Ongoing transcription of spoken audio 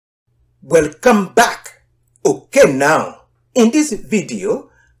Welcome back. Okay, now, in this video,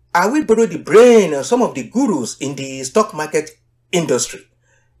 I will borrow the brain of some of the gurus in the stock market industry,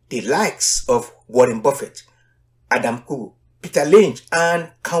 the likes of Warren Buffett, KHOO, Peter Lynch, and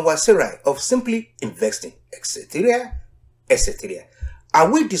Kanwal Sarai of Simply Investing, etc., etc. I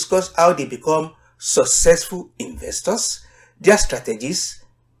will discuss how they become successful investors, their strategies,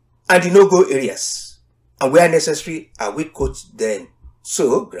 and the no-go areas, and where necessary, I will coach them.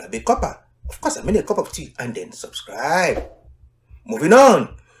 So grab a cuppa, of course I mean a cup of tea, and then subscribe. Moving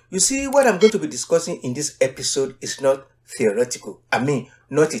on, you see what I'm going to be discussing in this episode is not theoretical. I mean,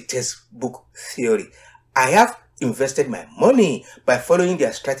 not a textbook theory. I have invested my money by following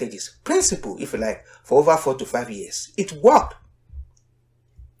their strategies, principle if you like, for over 4 to 5 years. It worked.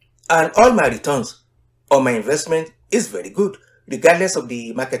 And all my returns on my investment is very good, regardless of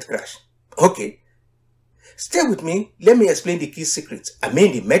the market crash. Okay. Stay with me. Let me explain the key secrets. I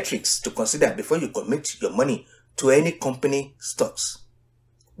mean the metrics to consider before you commit your money to any company stocks.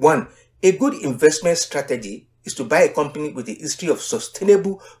 1. A good investment strategy is to buy a company with a history of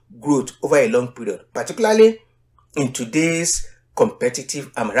sustainable growth over a long period, particularly in today's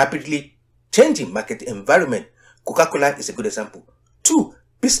competitive and rapidly changing market environment. Coca-Cola is a good example. 2.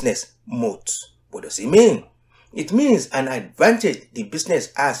 Business moat. What does it mean? It means an advantage the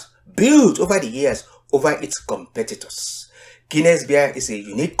business has built over the years over its competitors. Guinness Beer is a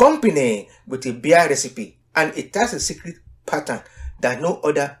unique company with a beer recipe, and it has a secret pattern that no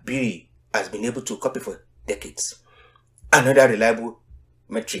other brewery has been able to copy for decades. Another reliable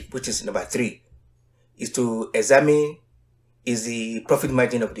metric, which is number 3, is to examine the profit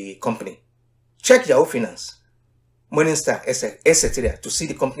margin of the company. Check Yahoo Finance, Morningstar, etc. to see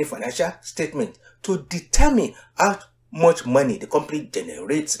the company financial statement to determine how much money the company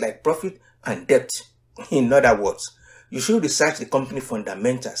generates, like profit and debt. In other words, you should research the company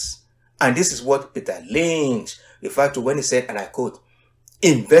fundamentals. And this is what Peter Lynch referred to when he said, and I quote,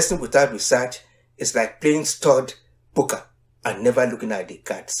 "Investing without research is like playing stud poker and never looking at the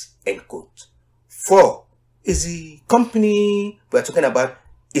cards," end quote. 4. Is the company we're talking about,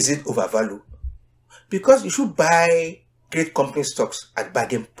 is it overvalued? Because you should buy great company stocks at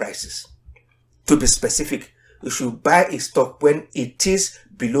bargain prices. To be specific, you should buy a stock when it is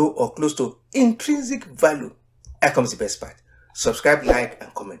below or close to intrinsic value. Here comes the best part. Subscribe, like,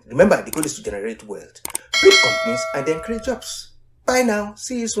 and comment. Remember, the goal is to generate wealth, build companies, and then create jobs. Bye now.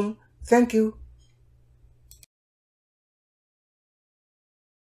 See you soon. Thank you.